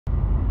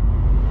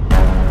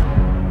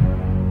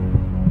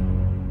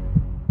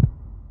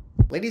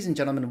Ladies and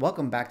gentlemen,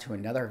 welcome back to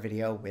another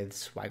video with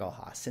Swaggle.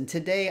 And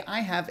today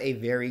I have a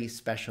very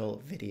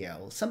special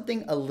video,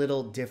 something a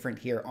little different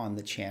here on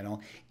the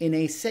channel in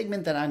a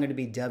segment that I'm going to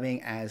be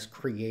dubbing as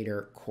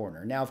Creator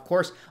Corner. Now, of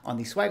course, on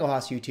the Swaggle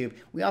YouTube,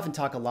 we often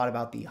talk a lot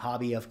about the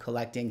hobby of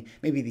collecting,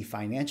 maybe the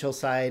financial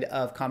side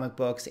of comic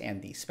books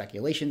and the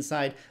speculation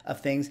side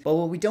of things. But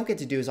what we don't get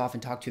to do is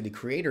often talk to the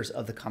creators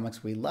of the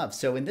comics we love.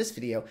 So in this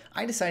video,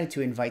 I decided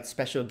to invite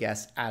special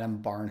guest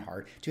Adam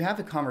Barnhardt to have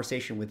a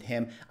conversation with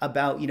him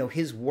about,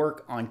 his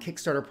work on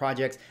Kickstarter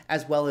projects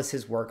as well as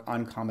his work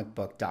on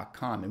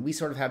comicbook.com. And we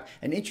sort of have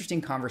an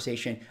interesting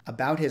conversation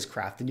about his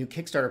craft, the new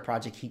Kickstarter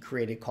project he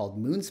created called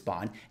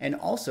MOONSPAWN, and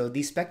also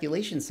the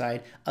speculation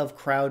side of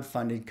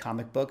crowdfunded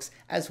comic books,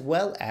 as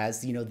well as,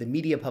 the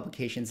media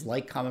publications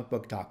like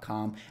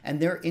comicbook.com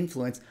and their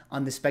influence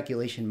on the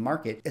speculation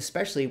market,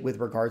 especially with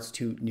regards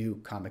to new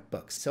comic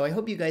books. So I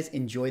hope you guys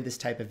enjoy this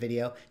type of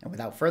video. And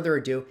without further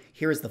ado,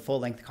 here is the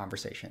full-length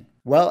conversation.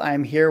 Well,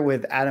 I'm here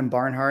with Adam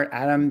Barnhardt.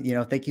 Adam,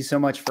 thank you so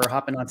much for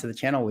hopping onto the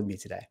channel with me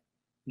today.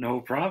 No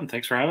problem.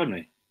 Thanks for having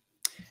me.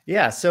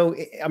 Yeah, so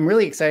I'm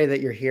really excited that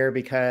you're here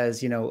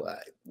because,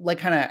 like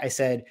kind of I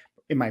said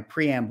in my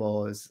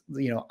preamble is,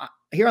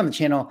 here on the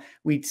channel,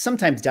 we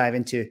sometimes dive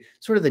into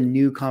sort of the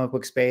new comic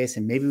book space,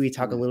 and maybe we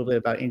talk a little bit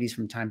about indies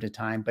from time to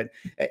time. But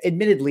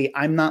admittedly,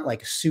 I'm not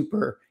like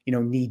super,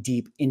 knee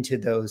deep into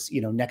those,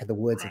 neck of the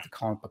woods of the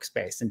comic book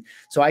space. And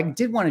so I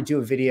did want to do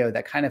a video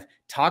that kind of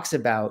talks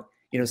about,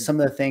 some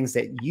of the things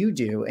that you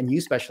do and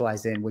you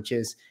specialize in, which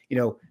is,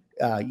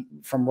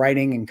 from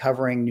writing and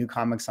covering new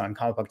comics on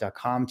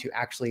comicbook.com to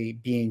actually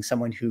being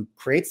someone who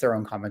creates their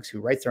own comics,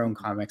 who writes their own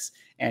comics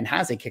and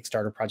has a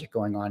Kickstarter project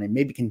going on, and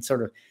maybe can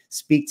sort of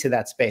speak to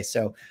that space.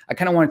 So I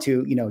kind of wanted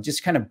to,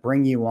 just kind of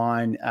bring you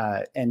on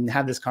and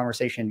have this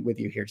conversation with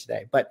you here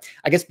today. But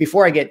I guess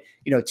before I get,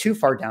 too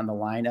far down the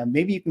line,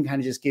 maybe you can kind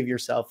of just give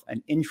yourself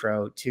an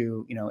intro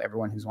to,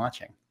 everyone who's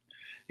watching.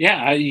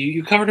 Yeah,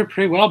 you covered it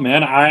pretty well,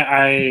 man.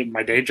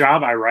 My day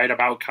job, I write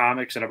about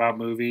comics and about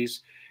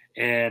movies.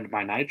 And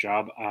my night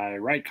job, I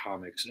write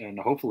comics and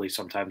hopefully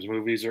sometimes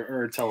movies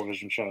or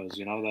television shows.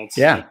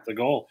 That's the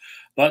goal.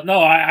 But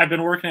no, I've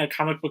been working at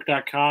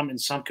comicbook.com in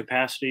some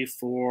capacity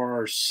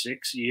for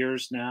 6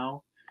 years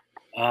now.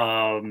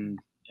 And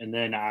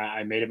then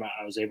I made it.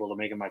 I was able to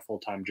make it my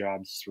full-time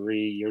job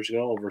 3 years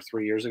ago, over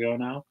 3 years ago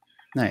now.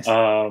 Nice.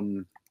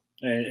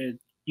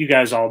 You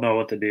guys all know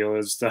what the deal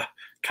is. The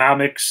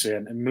comics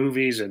and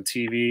movies and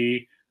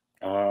TV,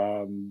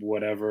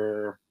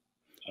 whatever.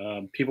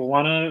 People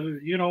want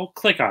to,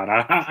 click on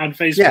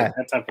Facebook,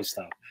 that type of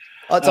stuff.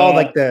 It's all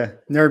like the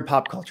nerd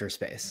pop culture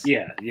space.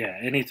 Yeah.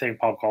 Anything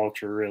pop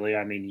culture, really.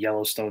 I mean,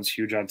 Yellowstone's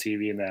huge on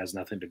TV, and that has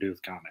nothing to do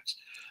with comics.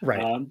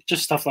 Right.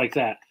 Just stuff like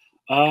that.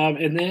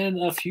 And then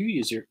a few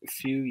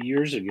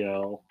years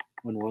ago,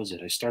 when was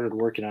it? I started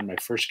working on my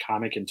first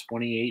comic in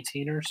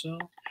 2018 or so,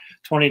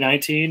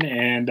 2019,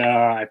 and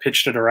I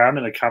pitched it around,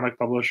 and a comic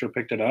publisher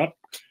picked it up.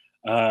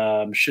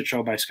 Shit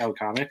Show by Scout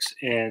Comics,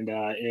 and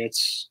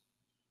it's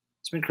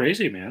been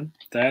crazy, man.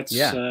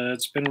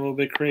 It's been a little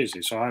bit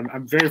crazy. So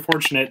I'm very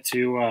fortunate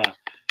to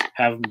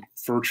have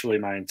virtually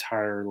my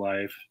entire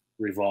life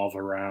revolve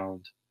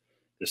around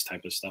this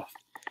type of stuff.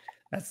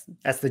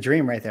 That's the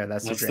dream right there.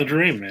 That's the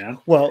dream, man.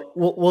 Well,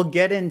 we'll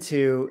get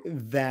into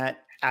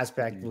that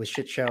aspect with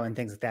Shit Show and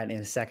things like that in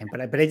a second.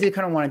 But I did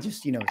kind of want to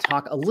just,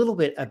 talk a little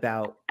bit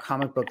about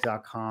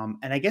comicbook.com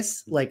and I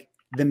guess like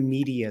the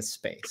media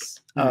space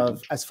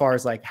of as far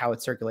as like how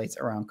it circulates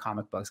around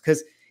comic books.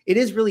 Because it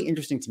is really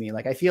interesting to me.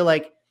 Like, I feel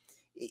like,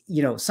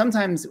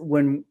 sometimes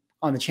when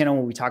on the channel,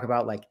 when we talk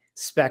about like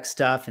spec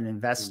stuff and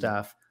invest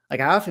stuff, like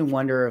I often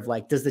wonder of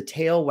like, does the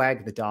tail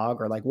wag the dog,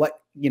 or like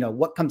what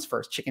comes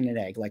first, chicken and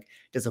egg? Like,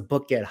 does a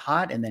book get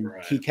hot and then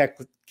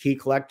Key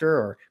Collector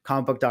or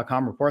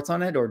comicbook.com reports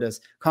on it? Or does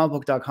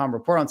comicbook.com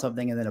report on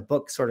something and then a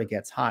book sort of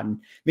gets hot?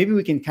 And maybe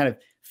we can kind of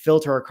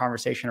filter our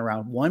conversation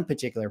around one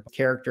particular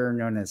character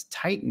known as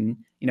Titan.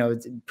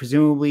 It's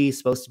presumably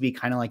supposed to be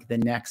kind of like the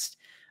next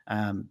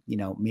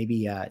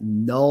maybe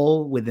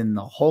Null within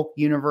the Hulk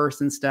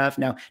universe and stuff.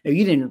 Now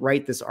you didn't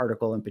write this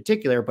article in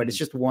particular, but it's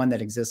just one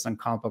that exists on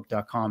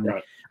comicbook.com.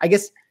 Right. I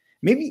guess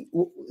maybe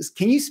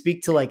can you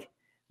speak to like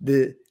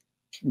the,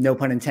 no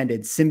pun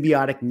intended,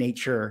 symbiotic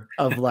nature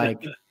of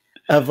like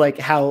of like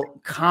how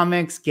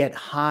comics get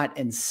hot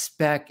and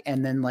spec,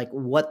 and then like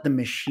what the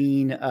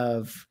machine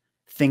of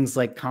things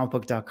like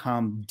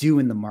comicbook.com do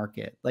in the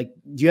market? Like,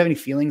 do you have any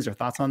feelings or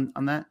thoughts on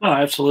that? Oh,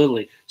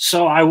 absolutely.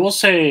 So I will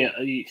say,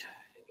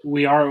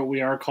 we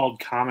are called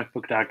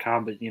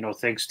comicbook.com, but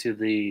thanks to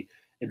the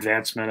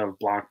advancement of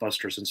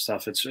blockbusters and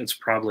stuff, it's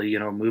probably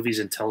movies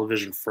and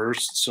television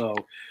first. So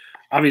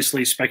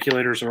obviously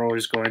speculators are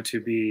always going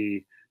to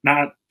be,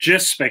 not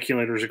just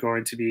speculators are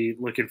going to be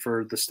looking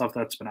for the stuff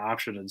that's been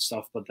optioned and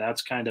stuff, but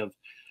that's kind of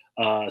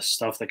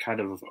stuff that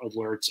kind of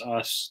alerts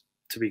us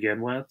to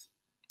begin with.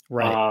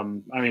 Right.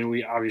 I mean,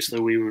 we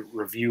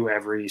review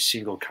every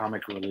single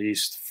comic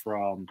released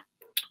from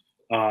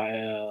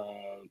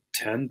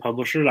 10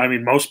 publishers. I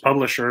mean, most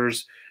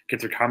publishers get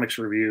their comics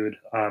reviewed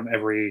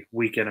every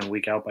week in and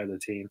week out by the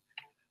team.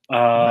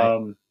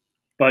 Right.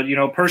 But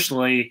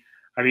personally,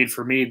 I mean,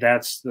 for me,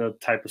 that's the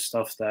type of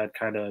stuff that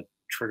kind of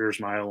triggers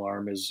my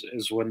alarm is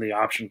when the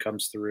option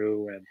comes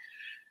through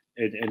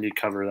and you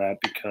cover that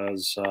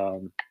because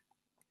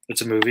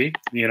it's a movie,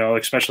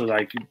 especially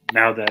like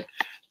now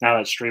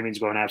that streaming's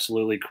going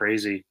absolutely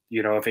crazy.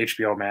 If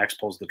HBO Max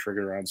pulls the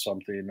trigger on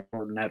something,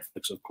 or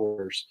Netflix, of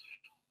course,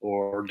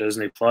 or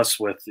Disney Plus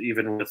with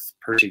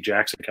Percy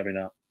Jackson coming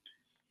up.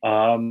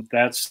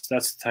 That's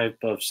the type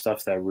of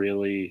stuff that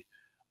really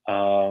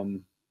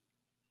um,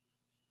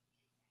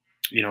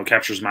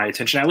 captures my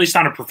attention, at least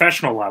on a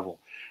professional level.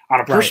 On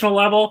a Right. personal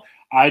level,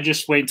 I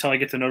just wait until I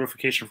get the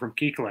notification from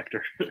Key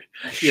Collector,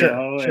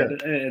 Sure. Sure.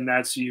 and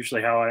that's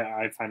usually how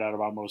I find out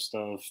about most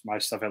of my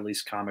stuff, at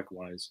least comic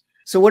wise.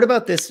 So what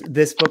about this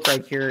book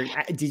right here?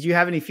 Did you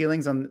have any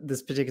feelings on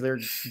this particular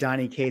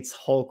Donny Cates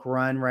Hulk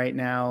run right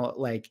now?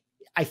 Like,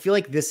 I feel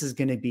like this is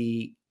going to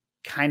be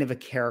kind of a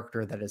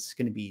character that is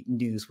going to be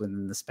news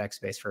within the spec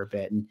space for a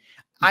bit. And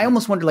I Mhm.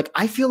 almost wonder, like,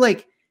 I feel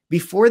like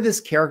before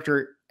this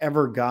character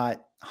ever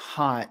got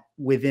hot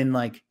within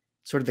like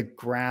sort of the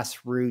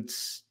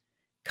grassroots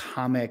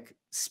comic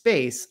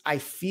space, I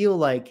feel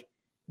like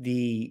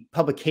the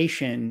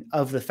publication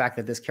of the fact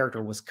that this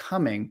character was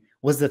coming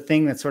was the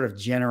thing that sort of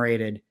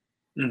generated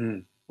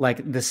Mhm.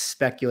 like the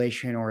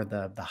speculation or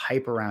the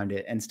hype around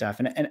it and stuff.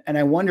 And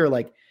I wonder,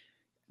 like,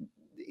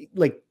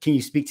 can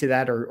you speak to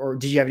that, or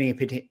did you have any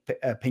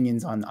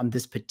opinions on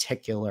this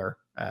particular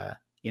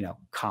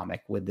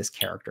comic with this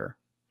character?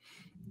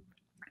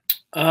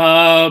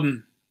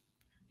 Um,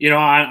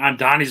 on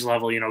Donnie's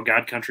level,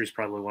 God Country is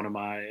probably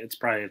it's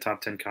probably a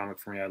top 10 comic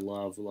for me. I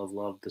love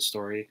the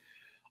story.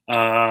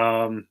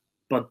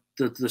 But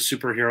the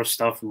superhero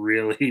stuff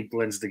really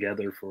blends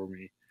together for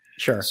me.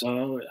 Sure.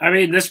 So, I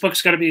mean, this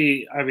book's got to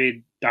be,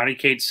 Donny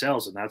Cates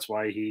sells, and that's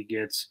why he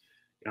gets,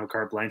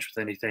 carte blanche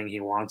with anything he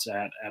wants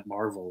at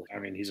Marvel. I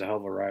mean, he's a hell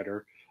of a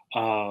writer,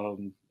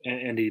 and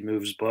he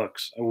moves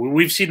books.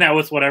 We've seen that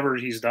with whatever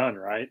he's done,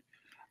 right?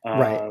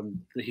 Right.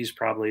 He's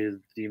probably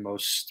the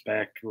most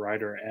spec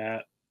writer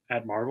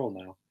at Marvel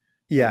now.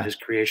 Yeah. His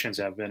creations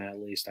have been, at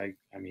least. I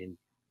mean,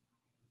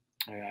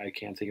 I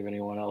can't think of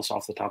anyone else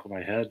off the top of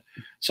my head.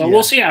 So we'll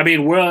Yeah. see. I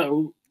mean,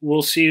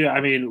 we'll see. I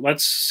mean,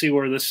 let's see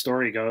where this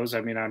story goes.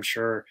 I mean, I'm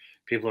sure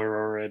people are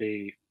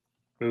already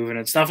moving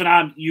and stuff.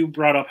 And you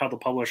brought up how the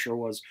publisher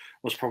was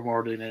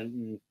promoting it,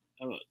 and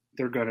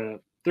they're gonna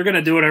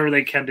do whatever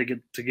they can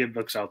to get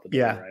books out the door,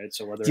 Yeah. right?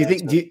 So whether Do you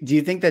that's think do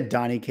you think that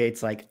Donny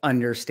Cates like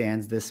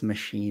understands this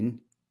machine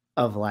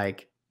of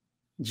like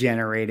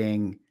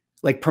generating,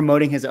 like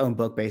promoting his own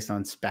book based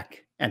on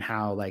spec and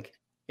how like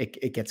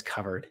it gets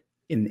covered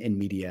in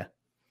media?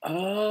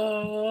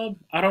 I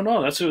don't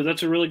know. That's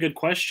a really good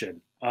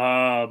question.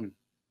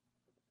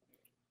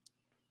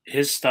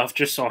 His stuff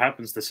just so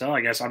happens to sell. I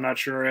guess I'm not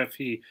sure if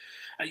he.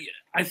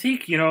 I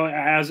think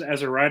as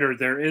a writer,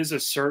 there is a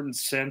certain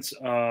sense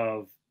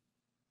of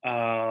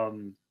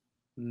um,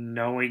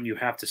 knowing you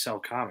have to sell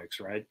comics,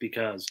 right?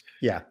 Because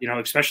Yeah.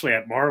 especially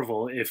at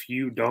Marvel, if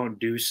you don't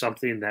do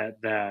something that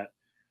the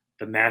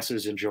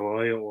masses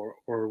enjoy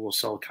or will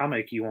sell a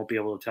comic, you won't be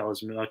able to tell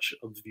as much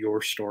of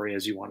your story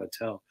as you want to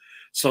tell.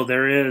 So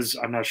there is,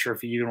 I'm not sure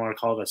if you even want to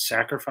call it a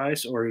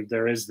sacrifice, or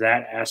there is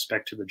that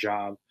aspect to the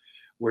job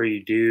where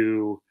you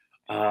do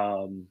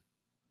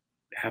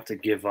have to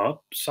give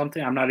up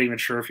something. I'm not even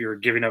sure if you're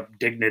giving up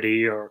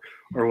dignity or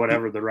Y-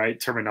 whatever the right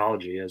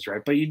terminology is,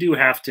 right? But you do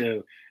have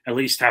to at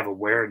least have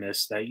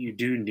awareness that you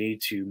do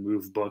need to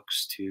move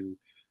books to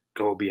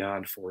go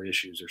beyond 4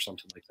 issues or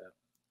something like that.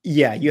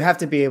 Yeah, you have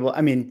to be able, I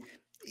mean,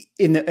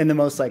 in the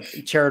most like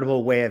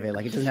charitable way of it,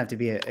 like it doesn't have to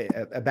be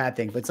a bad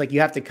thing, but it's like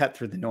you have to cut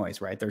through the noise,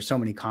 right? There's so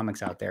many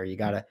comics out there. You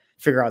got to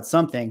figure out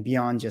something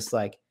beyond just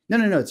like,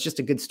 no, it's just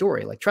a good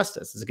story. Like, trust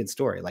us, it's a good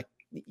story. Like,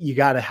 you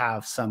got to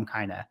have some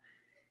kind of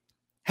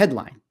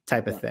headline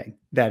type of Right. thing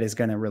that is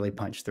going to really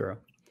punch through.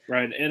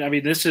 Right, and I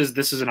mean, this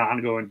is an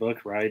ongoing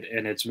book, right?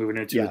 And it's moving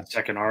into Yeah. its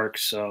second arc.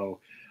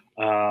 So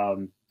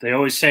they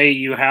always say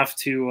you have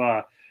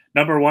to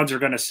number ones are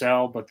going to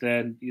sell, but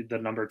then the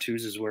number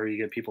twos is where you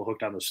get people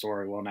hooked on the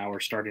story. Well, now we're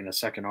starting a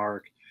second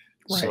arc,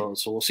 Right. so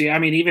we'll see. I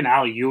mean, even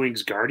Al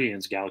Ewing's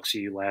Guardians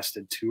Galaxy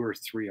lasted 2 or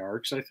 3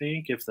 arcs, I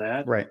think, if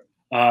that. Right.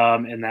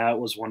 And that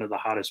was one of the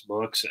hottest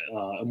books.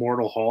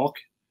 Immortal Hulk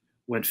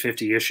went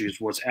 50 issues,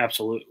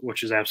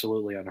 which is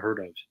absolutely unheard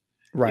of.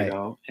 Right.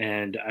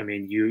 And I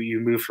mean, you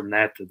move from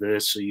that to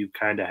this, so you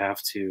kind of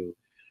have to,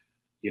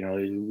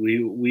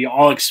 we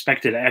all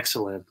expected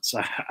excellence.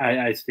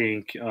 I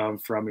think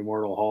from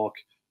Immortal Hulk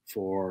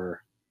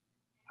for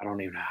I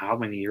don't even know how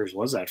many years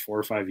was that, 4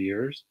 or 5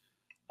 years.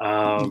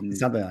 Um,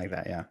 Something like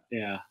that. Yeah.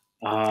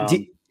 yeah.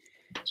 Do,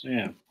 So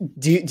yeah.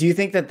 do you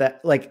think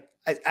that like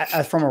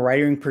from a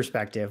writing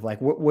perspective, like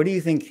what do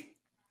you think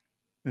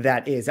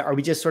that is? Are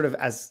we just sort of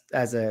as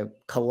a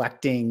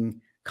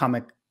collecting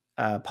comic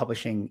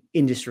publishing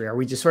industry, are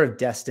we just sort of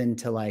destined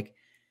to like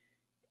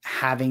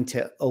having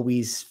to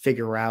always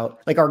figure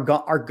out like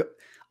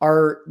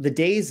are the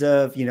days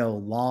of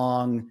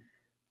long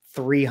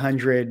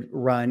 300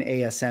 run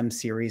ASM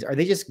series, are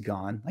they just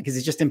gone? Like, is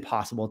it just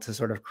impossible to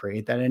sort of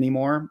create that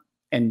anymore?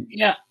 And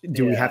Yeah,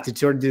 do we have to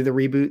sort of do the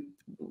reboot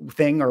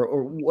thing,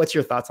 or what's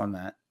your thoughts on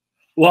that?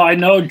 Well, I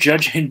know,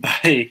 judging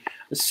by,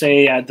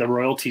 say, the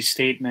royalty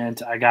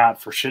statement I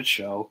got for Shit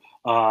Show,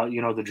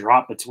 the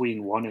drop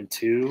between 1 and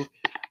 2,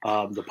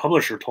 the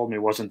publisher told me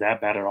it wasn't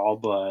that bad at all,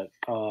 but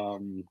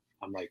I'm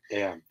like,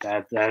 damn,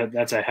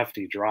 that's a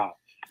hefty drop.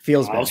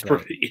 Feels I was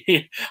bad,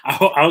 right?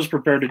 I was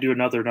prepared to do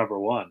another number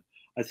one.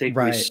 I think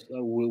Right.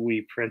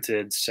 we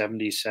printed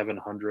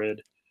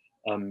 7,700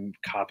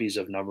 copies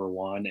of number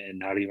one, and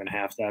not even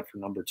half that for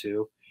number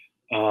two.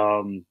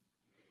 Um,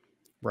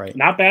 Right.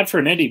 Not bad for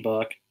an indie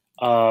book,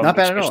 Not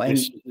bad at all.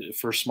 especially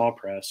for small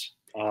press.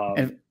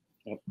 And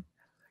Yep.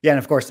 yeah, and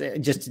of course,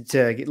 just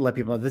to let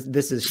people know,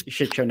 this is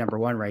Shit Show number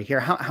one right here.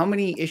 How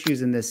many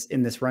issues in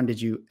this run did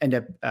you end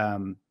up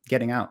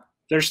getting out?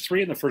 There's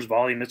 3 in the first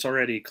volume. It's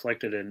already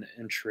collected in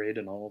trade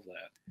and all of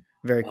that.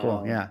 Very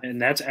cool. Yeah.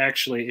 And that's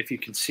actually, if you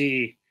can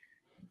see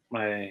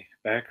my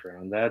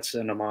background, that's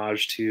an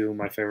homage to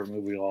my favorite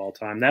movie of all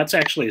time. That's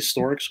actually a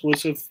store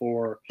exclusive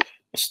for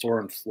a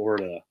store in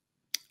Florida.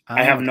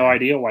 I have no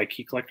idea why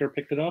Key Collector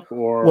picked it up,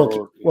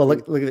 well, look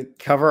at the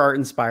cover art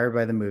inspired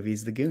by the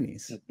movies The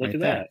Goonies. Look at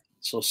that.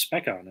 So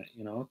Spec on it,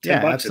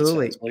 Yeah,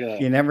 absolutely.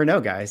 You never know,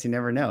 guys. You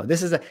never know.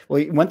 This is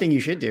one thing you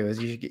should do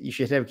is you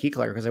should have a Key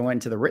Collector, because I went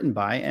into the written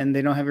by and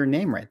they don't have your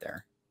name right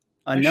there.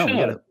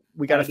 Unknown.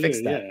 We gotta fix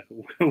that.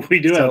 Yeah, we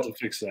do have to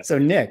fix that. So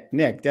Nick,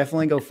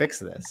 definitely go fix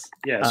this.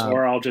 Yes,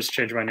 or I'll just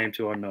change my name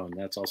to Unknown.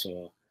 That's also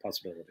a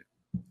possibility.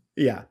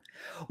 Yeah.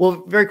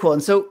 Well, very cool.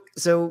 And so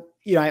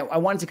I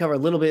wanted to cover a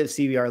little bit of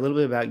CBR, a little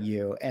bit about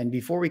you. And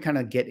before we kind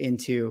of get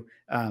into,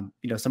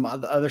 some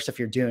other stuff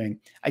you're doing,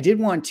 I did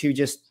want to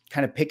just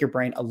kind of pick your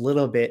brain a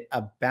little bit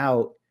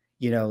about,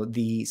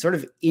 the sort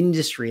of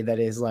industry that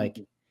is like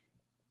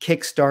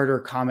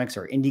Kickstarter comics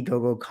or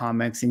Indiegogo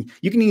comics. And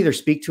you can either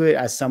speak to it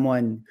as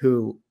someone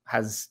who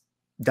has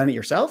done it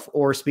yourself,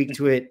 or speak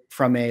to it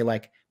from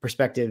a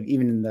perspective,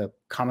 even in the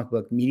comic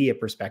book media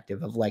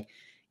perspective of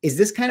is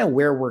this kind of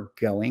where we're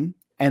going?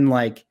 And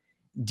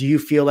do you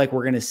feel like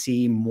we're going to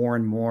see more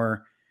and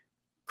more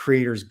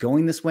creators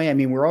going this way? I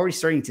mean, we're already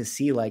starting to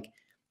see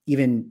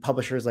even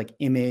publishers like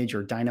Image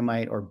or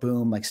Dynamite or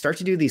Boom, start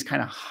to do these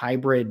kind of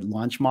hybrid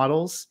launch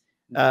models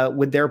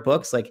with their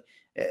books.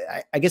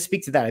 I guess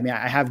speak to that. I mean,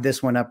 I have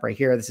this one up right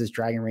here. This is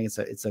Dragon Ring.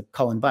 It's a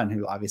Cullen Bunn,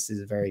 who obviously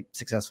is a very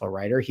successful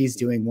writer. He's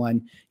doing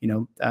one,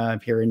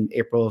 here in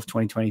April of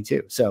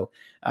 2022. So,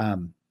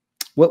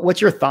 what's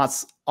your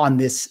thoughts on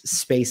this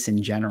space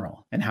in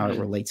general and how it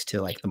relates to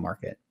the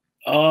market?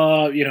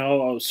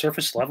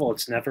 Surface level,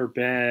 it's never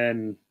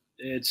been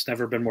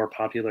more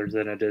popular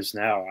than it is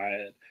now.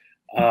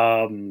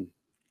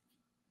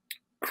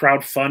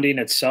 Crowdfunding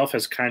itself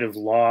has kind of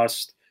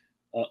lost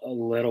a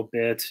little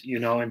bit,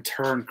 in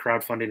turn,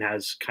 crowdfunding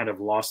has kind of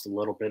lost a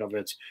little bit of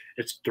its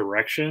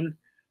direction.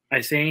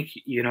 I think,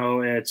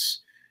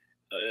 it's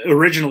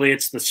originally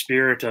it's the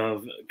spirit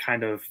of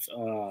kind of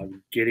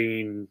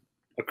getting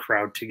a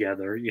crowd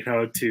together,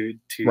 to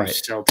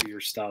sell to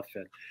your stuff,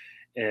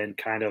 and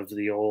kind of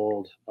the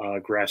old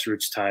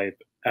grassroots type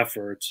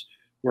efforts.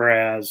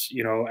 Whereas,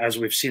 as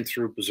we've seen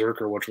through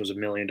Berserker, which was $1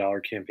 million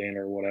campaign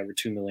or whatever,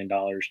 $2 million,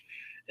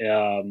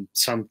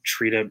 some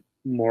treat it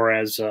more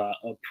as a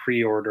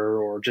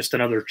pre-order or just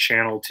another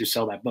channel to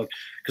sell that book,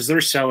 because they're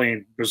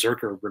selling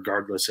Berserker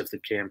regardless if the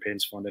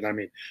campaign's funded. I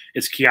mean,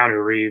 it's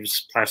Keanu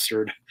Reeves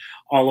plastered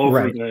all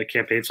over the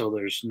campaign, so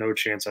there's no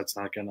chance that's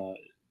not going to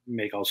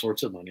make all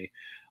sorts of money.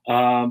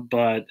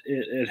 But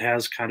it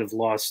has kind of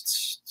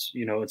lost,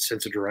 its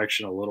sense of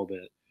direction a little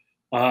bit.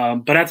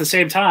 But at the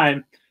same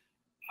time,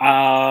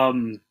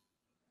 why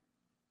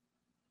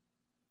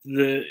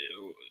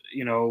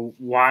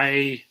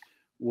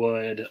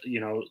would,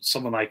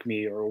 someone like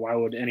me, or why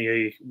would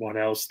anyone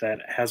else that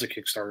has a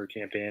Kickstarter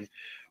campaign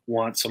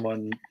want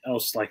someone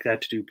else like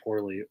that to do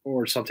poorly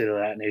or something of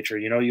that nature?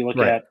 You look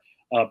at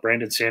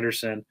Brandon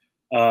Sanderson,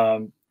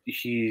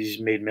 he's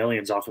made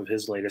millions off of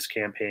his latest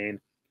campaign,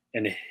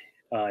 and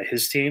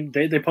his team,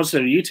 they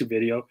posted a YouTube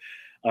video.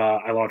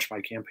 I launched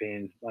my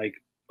campaign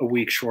a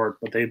week short,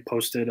 but they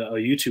posted a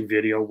YouTube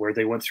video where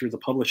they went through the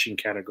publishing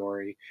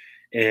category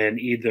and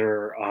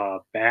either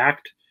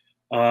backed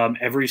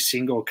every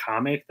single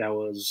comic that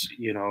was,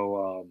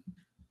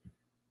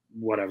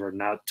 whatever,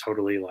 not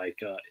totally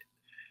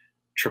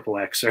triple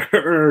X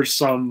or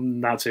some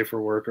not safe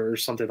for work or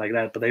something like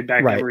that, but they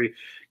backed every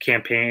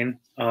campaign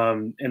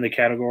in the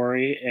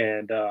category,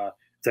 and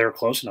they're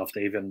close enough,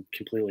 they even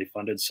completely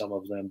funded some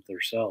of them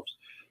themselves.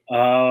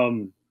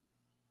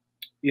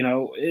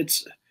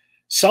 It's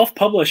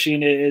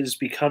self-publishing is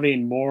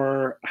becoming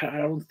more, I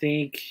don't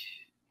think,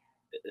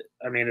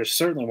 I mean, it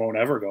certainly won't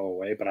ever go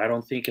away, but I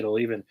don't think it'll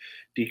even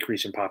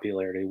decrease in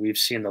popularity. We've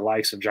seen the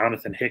likes of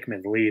Jonathan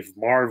Hickman leave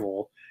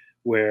Marvel,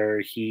 where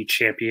he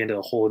championed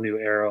a whole new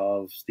era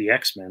of the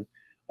X-Men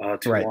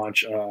to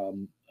launch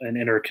an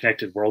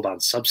interconnected world on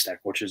Substack,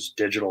 which is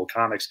digital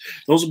comics.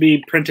 Those will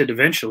be printed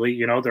eventually.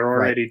 They're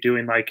already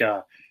doing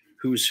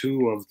who's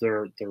who of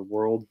their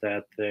world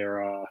that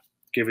they're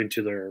giving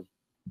to their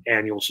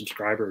annual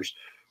subscribers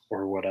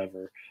or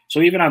whatever.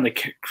 So even on the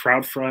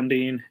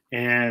crowdfunding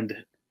and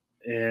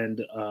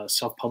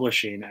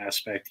self-publishing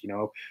aspect,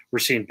 we're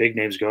seeing big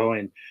names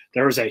going.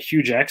 There was that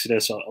huge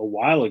exodus a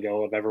while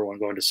ago of everyone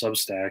going to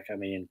Substack. I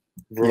mean,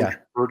 Yeah.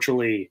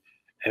 virtually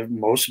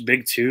most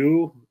big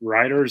two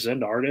writers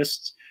and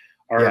artists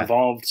are Yeah.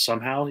 involved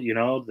somehow.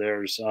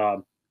 There's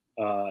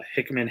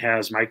Hickman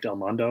has Mike Del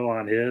Mundo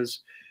on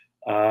his,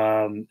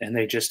 and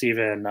they just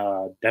even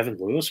Devin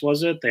Lewis,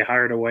 was it? They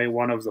hired away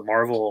one of the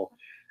Marvel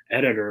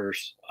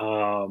editors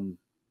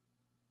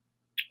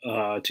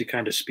to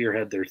kind of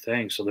spearhead their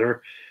thing. So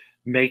they're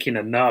making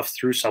enough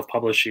through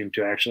self-publishing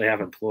to actually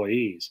have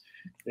employees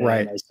and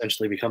Right.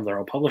 essentially become their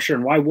own publisher.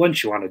 And why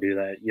wouldn't you want to do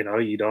that?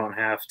 You don't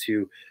have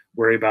to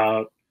worry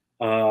about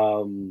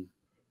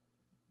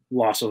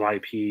loss of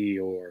IP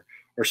or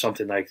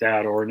something like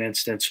that, or an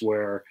instance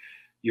where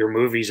your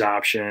movie's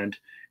optioned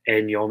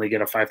and you only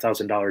get a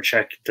 $5,000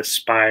 check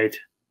despite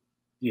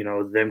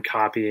them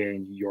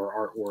copying your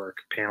artwork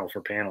panel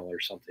for panel or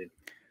something.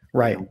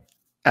 Right.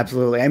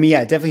 Absolutely. I mean,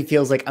 yeah, it definitely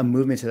feels like a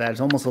movement to that.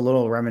 It's almost a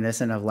little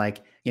reminiscent of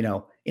like,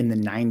 in the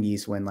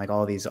 90s when like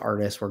all these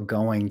artists were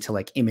going to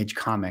like Image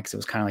Comics. It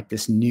was kind of like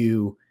this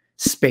new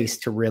space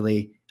to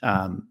really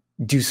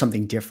do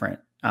something different.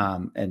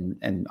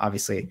 And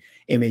obviously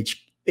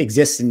Image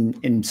exists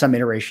in some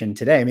iteration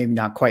today, maybe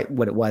not quite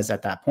what it was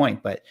at that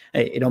point, but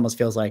it almost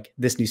feels like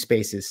this new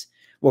space is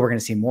what we're going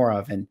to see more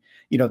of. And,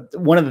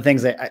 one of the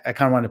things that I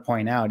kind of wanted to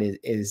point out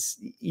is,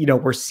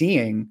 we're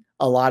seeing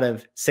a lot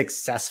of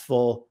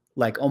successful,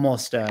 like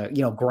almost,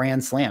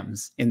 grand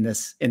slams in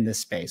this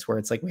space where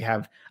it's like, we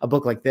have a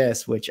book like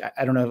this, which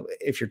I don't know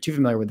if you're too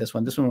familiar with this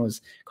one. This one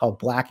was called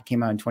Black. It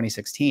came out in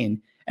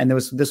 2016. And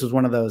this was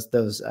one of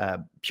those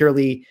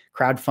purely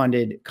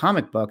crowdfunded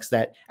comic books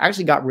that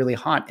actually got really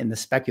hot in the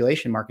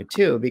speculation market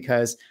too,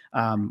 because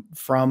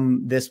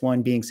from this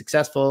one being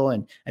successful,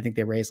 and I think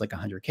they raised like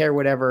 100K or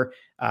whatever,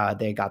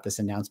 they got this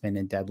announcement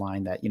and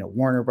deadline that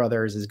Warner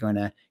Brothers is going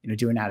to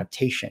do an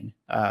adaptation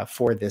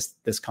for this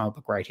comic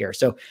book right here.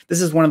 So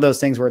this is one of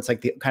those things where it's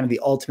like the kind of the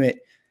ultimate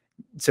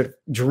sort of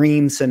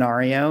dream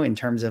scenario in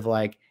terms of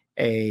like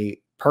a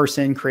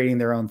person creating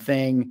their own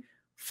thing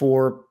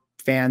for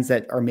fans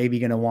that are maybe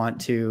going to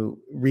want to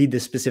read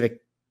this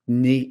specific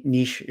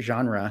niche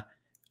genre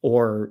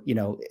or,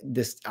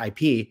 this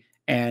IP.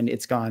 And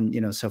it's gone,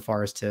 so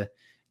far as to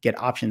get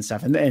option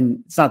stuff.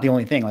 And it's not the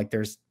only thing. Like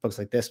there's books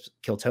like this,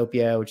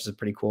 Killtopia, which is a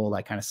pretty cool,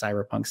 like kind of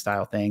cyberpunk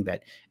style thing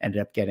that ended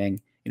up getting,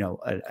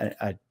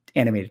 a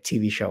animated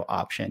TV show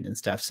option and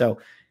stuff. So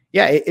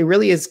yeah, it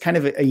really is kind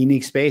of a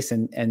unique space.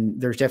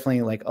 And there's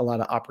definitely like a lot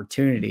of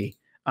opportunity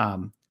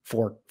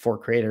for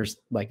creators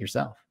like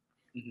yourself.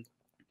 Mm-hmm.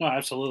 No,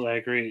 absolutely. I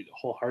agree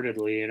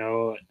wholeheartedly.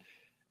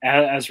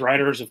 As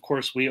writers, of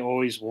course, we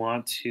always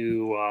want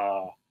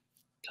to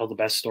tell the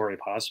best story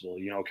possible.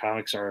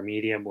 Comics are a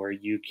medium where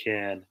you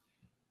can,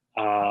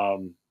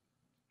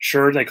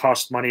 sure, they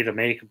cost money to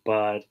make,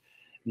 but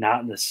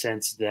not in the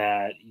sense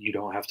that you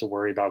don't have to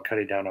worry about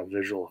cutting down on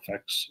visual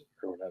effects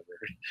or whatever.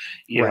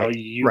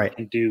 You Right.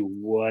 can do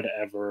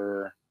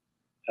whatever,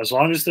 as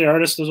long as the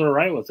artist is all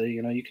right with it.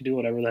 You can do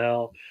whatever the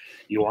hell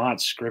you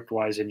want script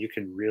wise, and you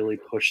can really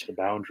push the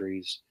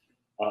boundaries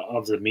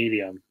of the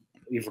medium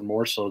even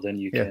more so than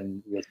you Yeah.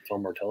 can with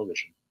film or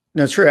television.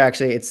 No, it's true.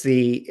 Actually,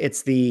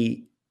 it's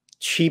the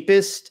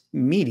cheapest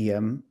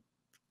medium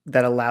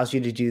that allows you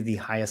to do the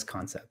highest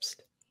concepts.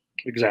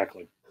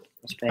 Exactly.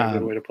 That's probably a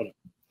good way to put it.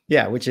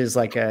 Yeah, which is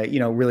like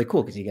really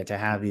cool because you get to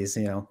have these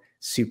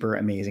super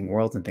amazing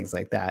worlds and things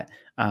like that.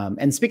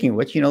 And speaking of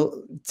which,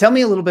 tell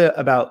me a little bit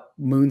about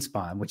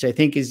MOONSPAWN, which I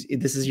think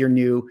this is your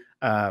new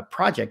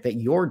project that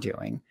you're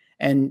doing,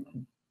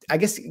 and I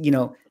guess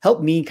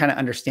help me kind of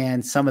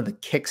understand some of the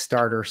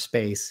Kickstarter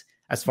space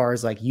as far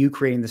as like you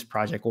creating this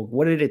project. Well,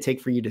 what did it take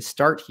for you to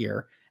start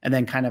here, and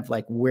then kind of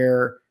like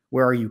where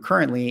are you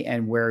currently,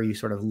 and where are you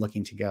sort of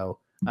looking to go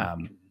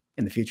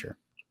in the future?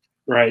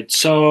 Right.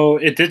 So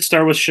it did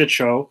start with Shit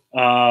Show.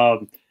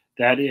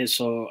 That is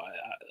so.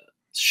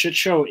 Shit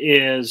Show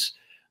is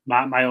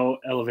my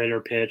elevator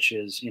pitch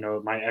is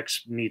my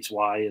X meets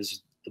Y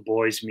is the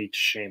boys meet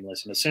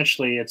Shameless, and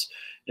essentially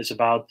it's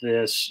about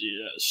this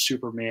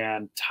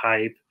Superman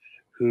type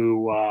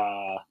who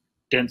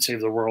didn't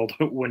save the world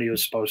when he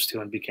was supposed to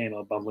and became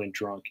a bumbling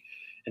drunk,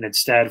 and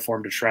instead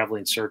formed a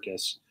traveling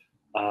circus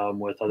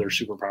with other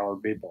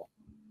superpowered people.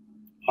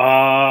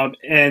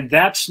 And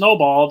that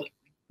snowballed.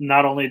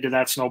 Not only did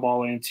that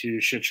snowball into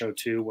Shit Show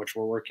 2, which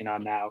we're working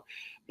on now,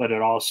 but it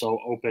also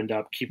opened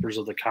up Keepers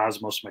of the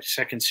Cosmos, my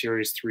second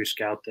series through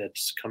Scout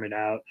that's coming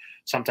out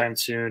sometime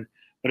soon.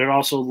 But it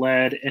also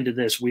led into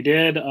this. We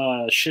did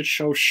Shit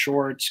Show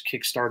Shorts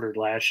Kickstarter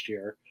last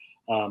year,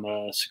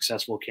 a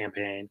successful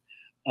campaign.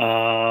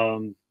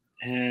 And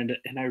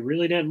I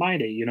really didn't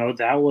mind it.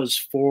 That was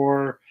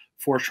four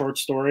short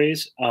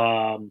stories.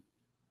 And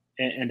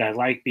I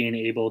like being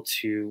able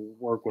to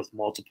work with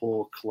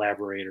multiple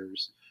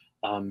collaborators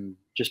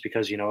Just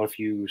because, you know, if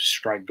you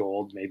strike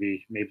gold,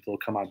 maybe they'll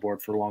come on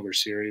board for a longer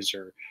series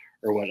or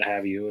what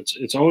have you.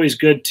 It's always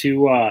good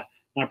to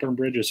not burn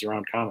bridges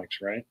around comics,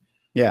 right?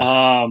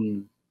 Yeah.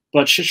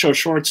 But Shit Show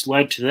Shorts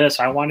led to this.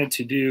 I wanted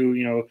to do,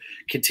 you know,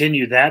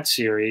 continue that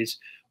series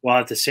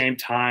while at the same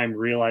time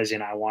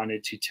realizing I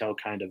wanted to tell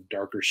kind of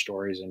darker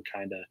stories and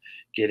kind of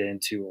get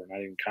into, or not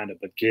even kind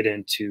of, but get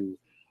into,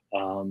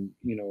 you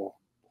know,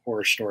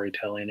 horror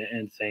storytelling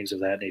and things of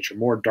that nature,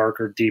 more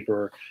darker,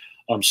 deeper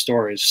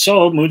stories.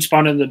 So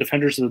Moonspawn and the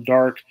Defenders of the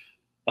Dark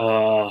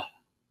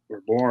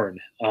were born.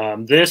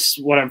 This,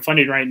 what I'm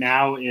funding right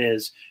now,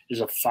 is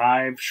a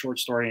 5 short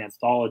story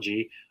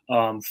anthology.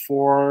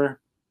 4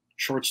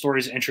 short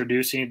stories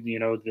introducing, you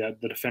know, the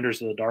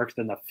Defenders of the Dark,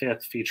 then the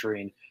 5th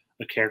featuring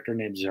a character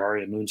named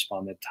Zarya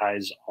Moonspawn that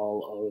ties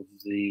all of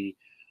the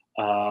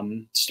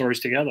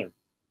stories together.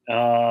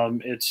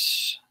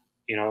 It's,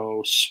 you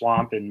know,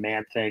 Swamp and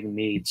Man Thing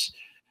meets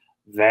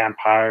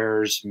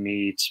vampires,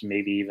 meets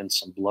maybe even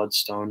some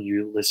Bloodstone,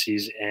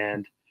 Ulysses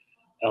and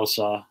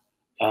Elsa.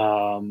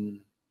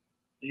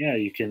 Yeah,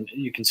 you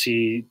can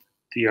see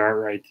the art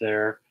right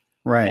there.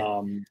 Right.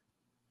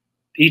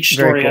 Each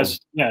Very story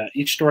cool.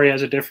 each story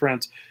has a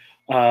different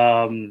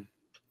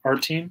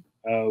art team.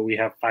 We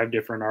have 5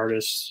 different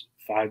artists,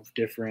 5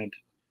 different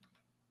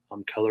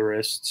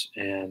colorists,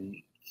 and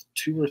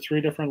 2 or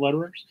 3 different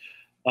letterers.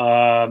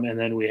 And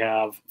then we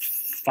have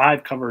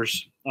 5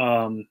 covers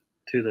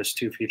to this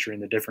too, featuring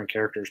the different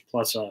characters.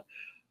 Plus, the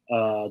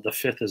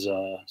 5th is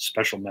a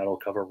special metal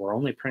cover. We're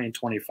only printing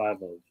 25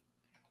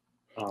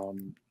 of.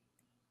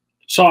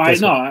 So I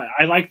know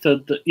I like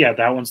the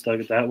that one's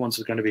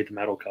going to be the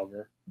metal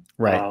cover.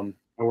 Right.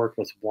 I worked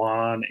with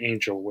Juan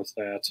Angel with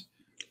that.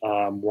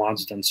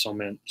 Juan's done so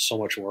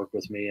much work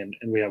with me, and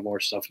we have more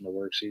stuff in the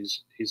works.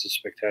 He's a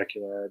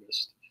spectacular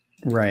artist.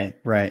 Right.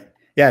 Right.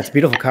 Yeah, it's a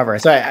beautiful cover.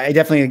 So I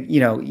definitely, you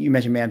know, you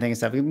mentioned Man Thing and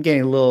stuff. I'm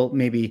getting a little,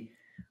 maybe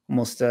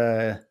almost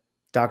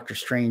Doctor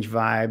Strange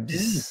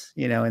vibes,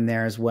 you know, in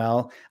there as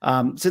well.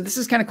 So this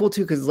is kind of cool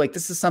too, because like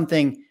this is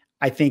something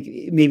I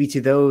think maybe to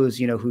those,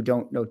 you know, who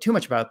don't know too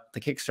much about the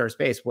Kickstarter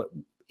space, what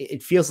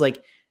it feels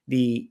like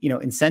the, you know,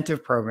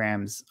 incentive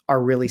programs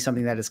are really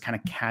something that is kind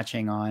of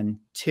catching on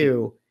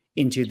too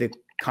into the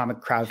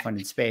comic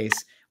crowdfunded space,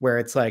 where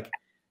it's like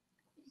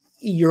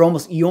you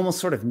almost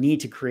sort of need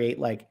to create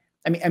like,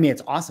 I mean,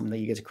 it's awesome that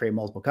you get to create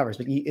multiple covers,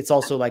 but it's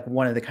also like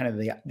one of the kind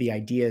of the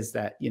ideas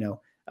that, you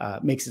know,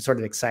 makes it sort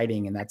of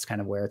exciting. And that's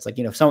kind of where it's like,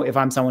 you know, if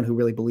I'm someone who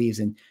really believes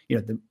in, you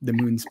know, the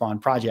MOONSPAWN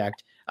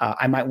project,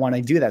 I might want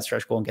to do that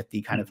stretch goal and get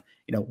the kind of,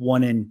 you know,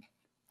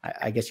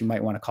 I guess you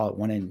might want to call it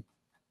 1 in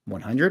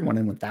 100, 1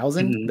 in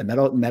 1,000, the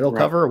metal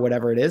cover or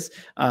whatever it is.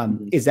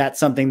 Is that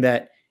something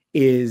that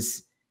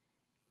is,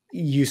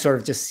 you sort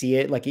of just see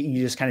it, like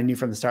you just kind of knew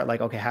from the start, like,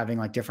 okay, having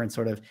like different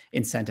sort of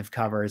incentive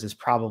covers is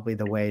probably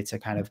the way to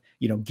kind of,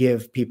 you know,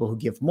 give people who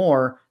give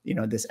more, you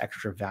know, this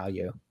extra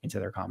value into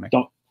their comic.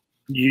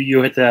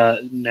 You hit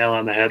the nail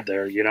on the head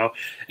there, you know,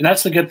 and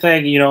that's the good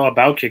thing, you know,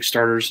 about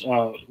Kickstarters.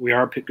 We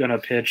are going to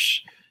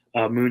pitch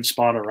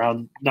MOONSPAWN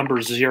around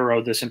number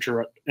 0. This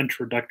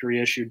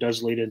introductory issue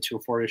does lead into a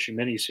 4-issue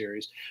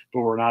miniseries, but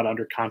we're not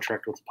under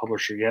contract with the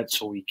publisher yet,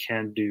 so we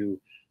can do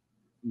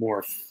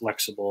more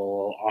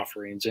flexible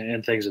offerings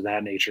and things of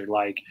that nature.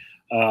 Like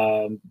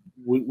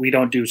we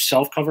don't do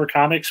self-cover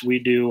comics. We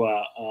do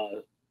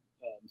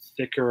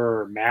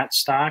thicker matte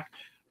stock,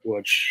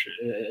 which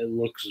it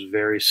looks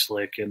very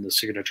slick and the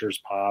signatures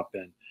pop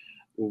and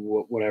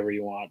whatever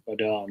you want.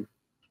 But I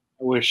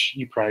wish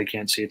you probably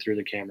can't see it through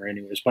the camera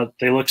anyways, but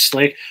they look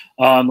slick.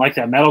 Like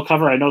that metal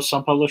cover, I know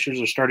some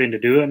publishers are starting to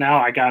do it now.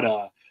 I got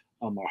a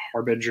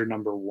Harbinger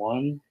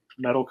 #1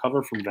 metal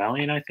cover from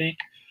Valiant, I think.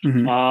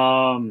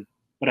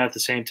 But at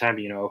the same time,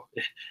 you know,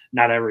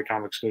 not every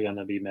comic's going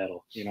to be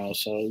metal, you know.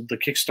 So the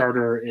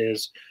Kickstarter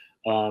is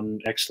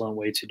excellent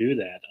way to do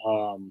that.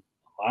 A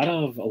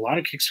lot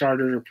of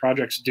Kickstarter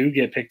projects do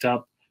get picked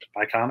up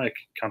by comic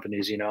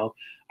companies, you know.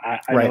 I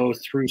know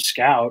through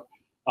Scout,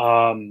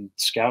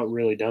 Scout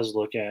really does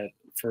look at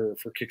for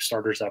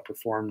Kickstarters that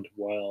performed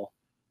well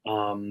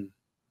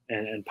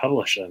and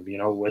publish them, you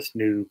know, with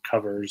new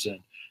covers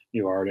and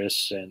new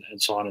artists and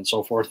so on and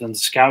so forth. And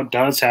Scout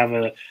does have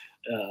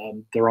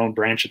their own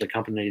branch of the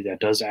company that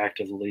does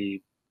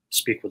actively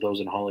speak with those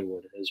in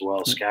Hollywood as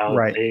well. Scout,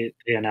 they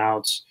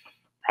announce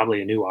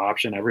probably a new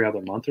option every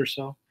other month or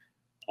so.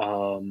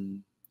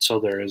 So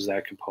there is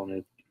that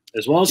component,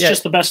 as well as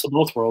just the best of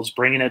both worlds,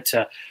 bringing it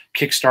to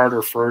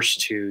Kickstarter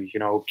first to, you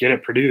know, get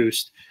it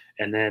produced.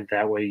 And then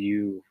that way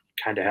you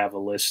kind of have a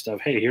list of,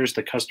 hey, here's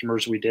the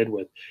customers we did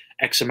with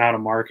X amount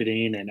of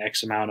marketing and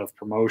X amount of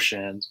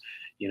promotions.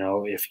 You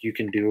know, if you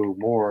can do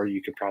more,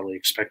 you could probably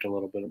expect a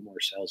little bit more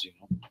sales, you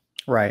know?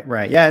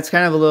 Right. Yeah. It's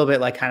kind of a little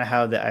bit like kind of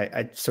how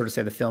I sort of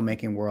say the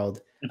filmmaking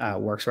world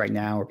works right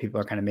now, where people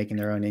are kind of making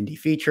their own indie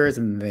features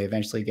and they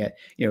eventually get,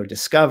 you know,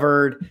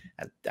 discovered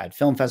at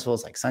film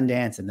festivals like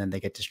Sundance, and then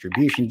they get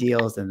distribution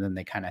deals and then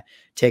they kind of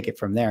take it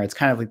from there. It's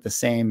kind of like the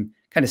same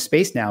kind of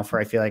space now for,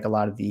 I feel like, a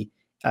lot of the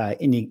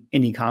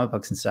indie comic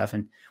books and stuff.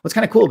 And what's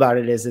kind of cool about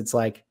it is it's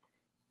like,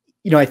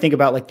 I think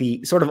about like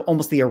the sort of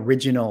almost the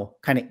original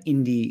kind of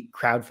indie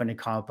crowdfunded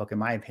comic book, in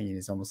my opinion,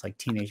 is almost like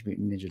Teenage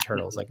Mutant Ninja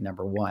Turtles, like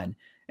 #1.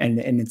 And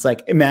it's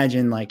like,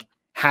 imagine like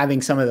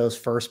having some of those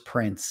first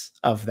prints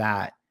of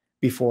that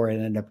before it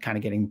ended up kind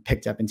of getting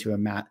picked up into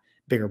a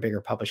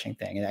bigger publishing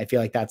thing. And I feel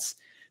like that's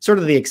sort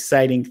of the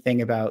exciting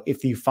thing about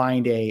if you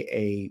find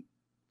a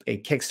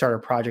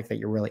Kickstarter project that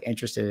you're really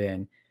interested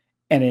in,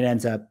 and it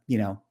ends up,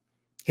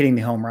 hitting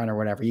the home run or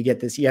whatever, you have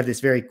this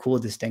very cool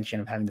distinction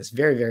of having this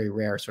very, very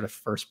rare sort of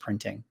first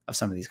printing of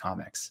some of these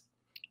comics.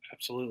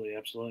 Absolutely.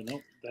 No,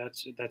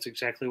 that's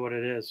exactly what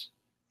it is.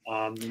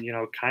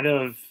 Kind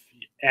of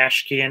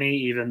ash canny,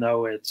 even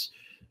though it's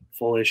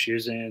full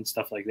issues and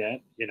stuff like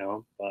that,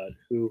 but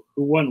who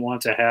wouldn't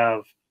want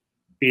to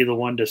be the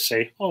one to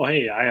say, oh,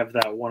 hey, I have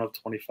that one of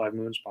 25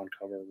 Moonspawn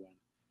cover one.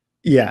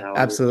 Yeah,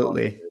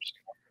 absolutely.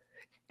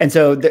 And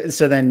so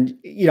then,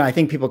 I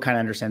think people kind of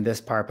understand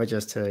this part, but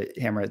just to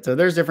hammer it. So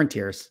there's different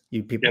tiers.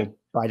 People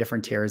buy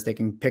different tiers. They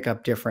can pick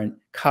up different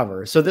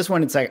covers. So this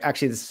one, it's like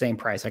actually the same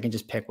price. I can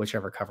just pick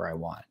whichever cover I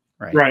want.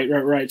 Right.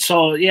 Right.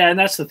 So yeah, and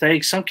that's the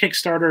thing. Some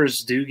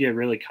Kickstarters do get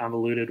really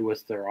convoluted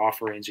with their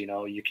offerings.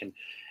 You can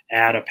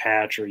add a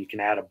patch or you can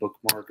add a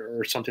bookmark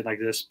or something like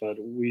this, but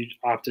we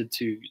opted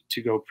to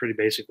go pretty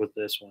basic with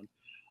this one.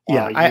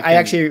 Yeah, I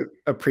actually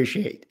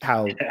appreciate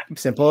how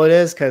simple it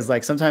is, because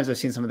like sometimes I've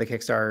seen some of the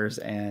Kickstarters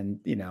and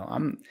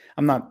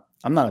I'm not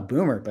a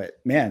boomer, but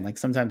man, like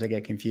sometimes I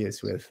get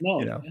confused with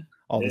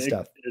all the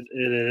stuff.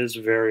 It is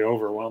very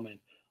overwhelming.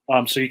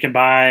 So you can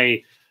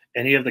buy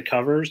any of the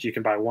covers. You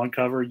can buy one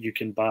cover. You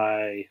can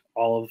buy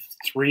all of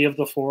 3 of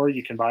the 4.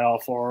 You can buy all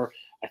 4.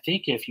 I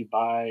think if you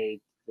buy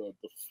the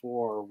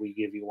 4, we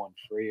give you one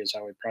free, is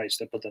how we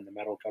priced it. But then the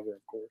metal cover,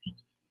 of course.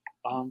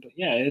 But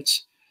yeah,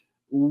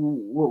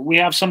 we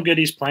have some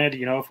goodies planned.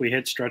 If we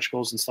hit stretch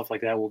goals and stuff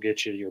like that, we'll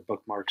get you your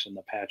bookmarks and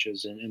the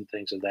patches and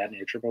things of that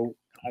nature. But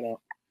I don't,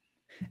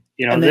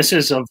 this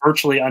is a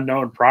virtually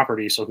unknown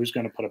property, so who's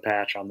going to put a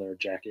patch on their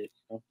jacket?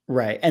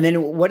 Right. And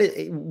then when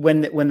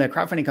the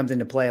crowdfunding comes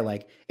into play,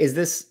 like, is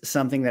this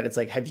something that it's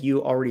like, have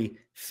you already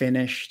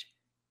finished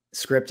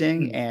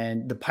scripting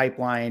and the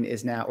pipeline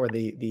is now, or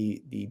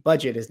the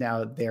budget is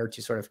now there to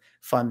sort of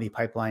fund the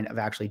pipeline of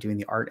actually doing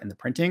the art and the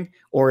printing?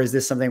 Or is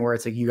this something where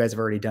it's like you guys have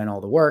already done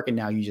all the work and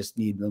now you just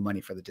need the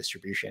money for the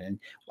distribution? And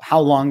how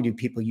long do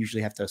people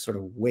usually have to sort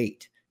of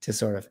wait to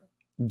sort of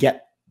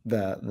get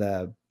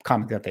the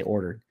comic that they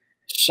ordered?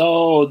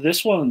 So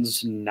this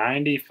one's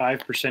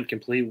 95%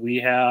 complete. We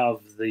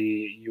have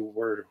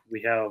 4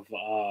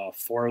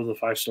 of the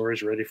 5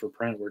 stories ready for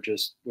print. We're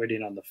just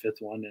waiting on the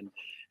 5th one,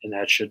 and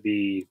that should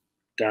be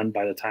done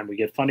by the time we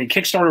get funding.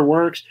 Kickstarter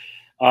works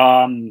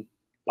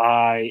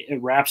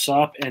it wraps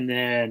up, and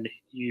then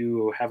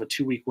you have a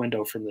 2-week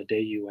window from the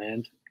day you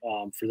end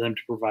for them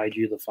to provide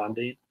you the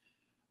funding.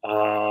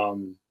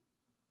 I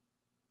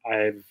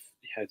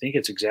think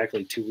it's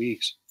exactly 2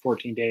 weeks,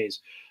 14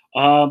 days.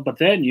 But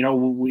then,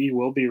 we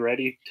will be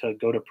ready to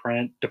go to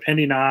print,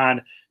 depending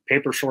on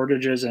paper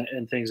shortages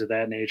and things of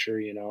that nature.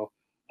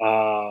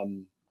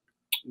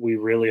 We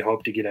really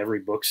hope to get every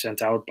book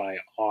sent out by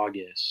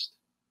August.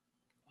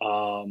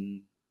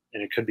 And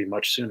it could be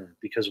much sooner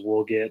because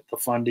we'll get the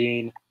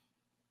funding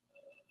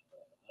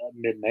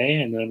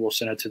mid-May, and then we'll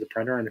send it to the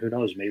printer, and who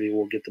knows, maybe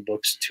we'll get the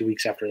books 2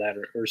 weeks after that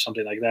or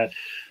something like that.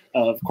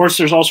 Of course,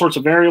 there's all sorts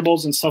of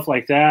variables and stuff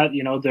like that.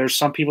 There's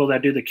some people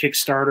that do the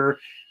Kickstarter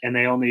and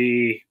they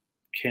only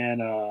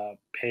can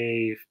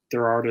pay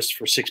their artist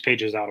for 6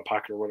 pages out of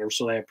pocket or whatever,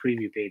 so they have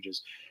preview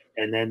pages,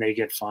 and then they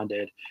get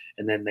funded,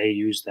 and then they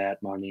use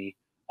that money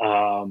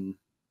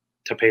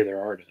to pay their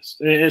artist.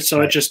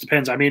 So It just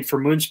depends. I mean, for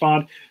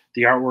MOONSPAWN,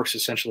 the artwork's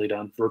essentially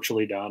done,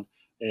 virtually done,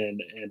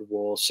 and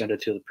we'll send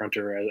it to the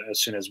printer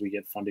as soon as we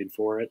get funding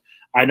for it.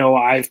 I know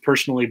I've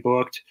personally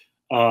booked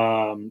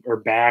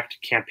or backed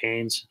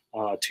campaigns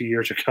 2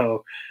 years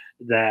ago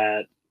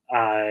that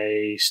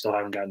I still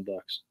haven't gotten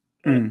books.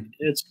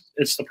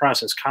 It's the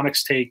process.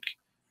 Comics take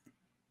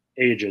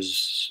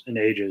ages and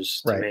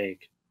ages to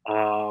make.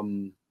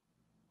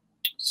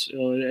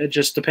 So it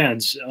just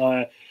depends.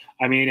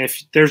 I mean,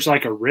 if there's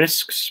like a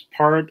risks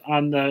part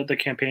on the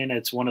campaign,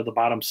 it's one of the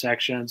bottom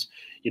sections.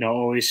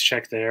 Always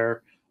check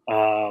there.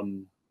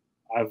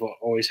 I've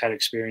always had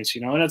experience,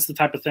 and that's the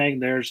type of thing.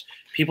 There's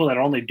people that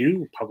only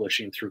do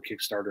publishing through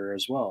Kickstarter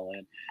as well.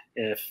 And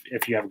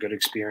if you have a good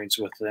experience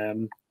with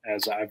them,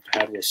 as I've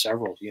had with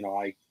several,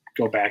 I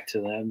go back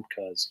to them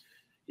because,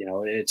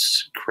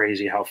 it's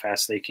crazy how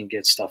fast they can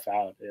get stuff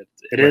out.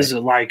 It is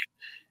like,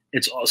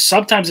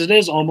 sometimes it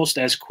is almost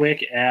as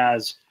quick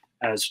as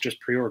just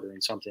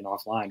pre-ordering something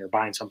offline or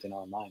buying something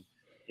online.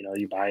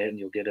 You buy it and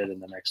you'll get it in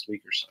the next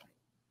week or so.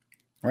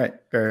 Right.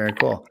 Very, very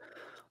cool.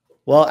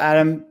 Well,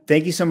 Adam,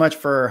 thank you so much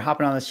for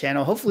hopping on this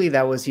channel. Hopefully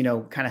that was,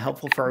 kind of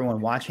helpful for everyone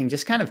watching,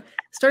 just kind of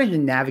starting to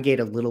navigate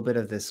a little bit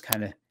of this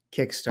kind of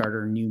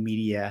Kickstarter new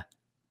media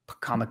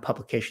comic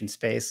publication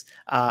space.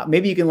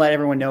 Maybe you can let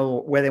everyone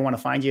know where they want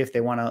to find you if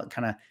they want to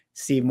kind of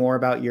see more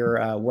about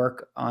your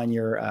work on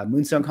your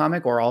Moonstone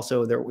comic, or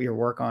also your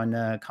work on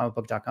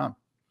comicbook.com.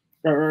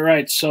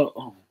 Right.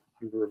 So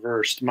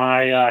reversed.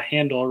 My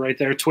handle right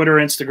there, Twitter,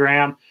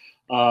 Instagram.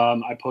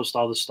 I post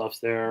all the stuff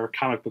there.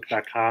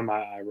 Comicbook.com.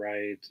 I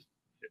write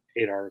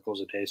 8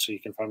 articles a day, so you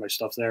can find my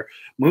stuff there.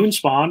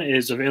 Moonspawn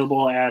is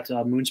available at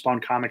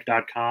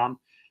moonspawncomic.com.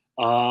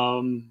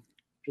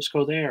 Just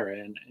go there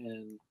and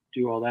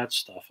do all that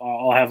stuff.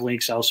 I'll have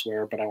links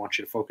elsewhere, but I want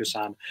you to focus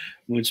on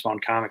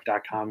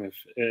moonspawncomic.com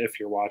if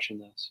you're watching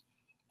this.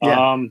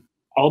 Yeah.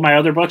 All my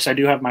other books, I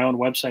do have my own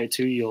website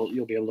too.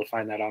 You'll be able to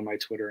find that on my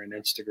Twitter and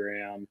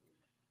Instagram.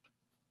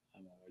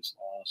 I'm always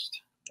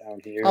lost down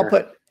here.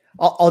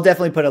 I'll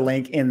definitely put a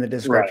link in the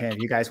description Right.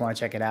 if you guys want to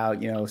check it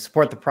out. You know,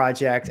 support the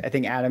project. I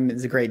think Adam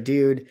is a great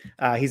dude.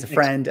 He's a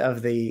friend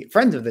of the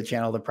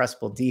channel, the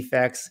Pressable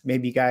Defects.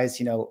 Maybe you guys,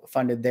 you know,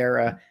 funded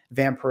their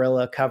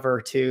Vampirilla cover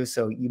too,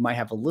 so you might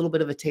have a little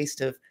bit of a taste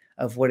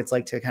of what it's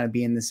like to kind of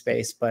be in this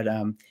space. But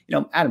you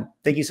know, Adam,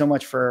 thank you so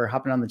much for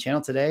hopping on the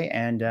channel today,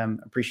 and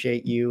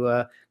appreciate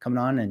you coming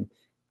on and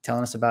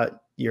telling us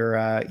about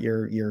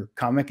your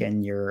comic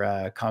and your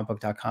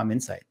comicbook.com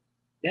insight.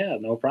 Yeah,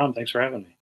 no problem. Thanks for having me.